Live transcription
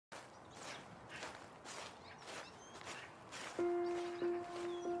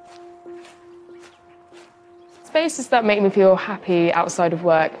Spaces that make me feel happy outside of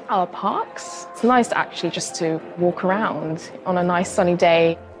work are parks. It's nice to actually just to walk around on a nice sunny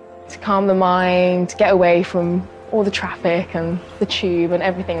day, to calm the mind, to get away from all the traffic and the tube and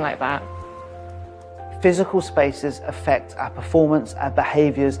everything like that. Physical spaces affect our performance, our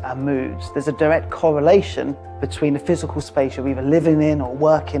behaviours, our moods. There's a direct correlation between the physical space you're either living in or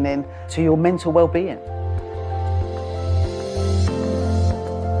working in to your mental well-being.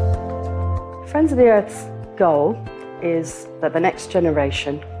 Friends of the Earth's goal is that the next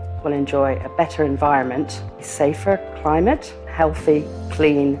generation will enjoy a better environment, a safer climate, healthy,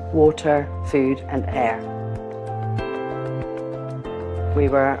 clean water, food and air. We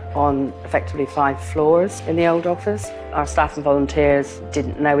were on effectively 5 floors in the old office. Our staff and volunteers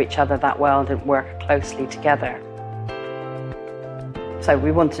didn't know each other that well, didn't work closely together. So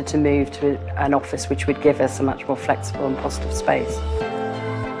we wanted to move to an office which would give us a much more flexible and positive space.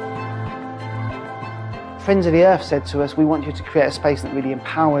 Friends of the Earth said to us, we want you to create a space that really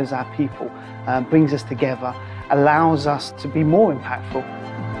empowers our people, brings us together, allows us to be more impactful.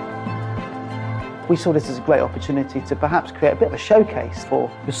 We saw this as a great opportunity to perhaps create a bit of a showcase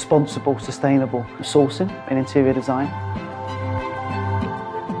for responsible, sustainable sourcing in interior design.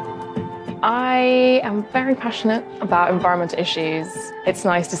 I am very passionate about environmental issues. It's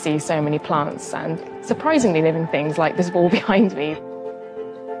nice to see so many plants and surprisingly living things like this wall behind me.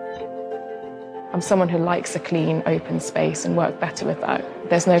 I'm someone who likes a clean, open space and work better with that.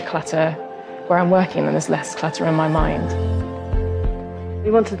 There's no clutter where I'm working and there's less clutter in my mind.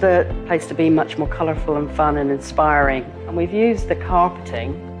 We wanted the place to be much more colourful and fun and inspiring, and we've used the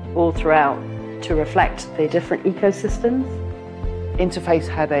carpeting all throughout to reflect the different ecosystems. Interface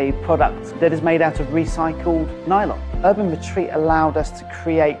had a product that is made out of recycled nylon. Urban Retreat allowed us to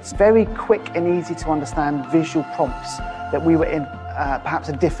create very quick and easy to understand visual prompts that we were in perhaps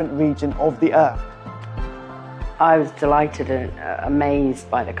a different region of the Earth. I was delighted and amazed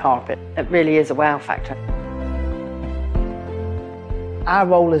by the carpet. It really is a wow factor. Our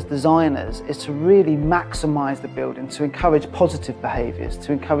role as designers is to really maximise the building, to encourage positive behaviours,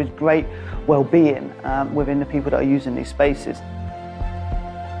 to encourage great well-being within the people that are using these spaces.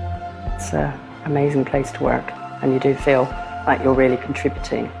 It's an amazing place to work, and you do feel like you're really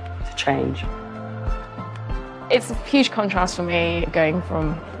contributing to change. It's a huge contrast for me going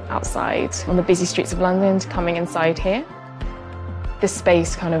from outside on the busy streets of London to coming inside here. This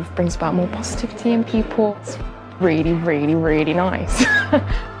space kind of brings about more positivity in people. It's really, really, really nice.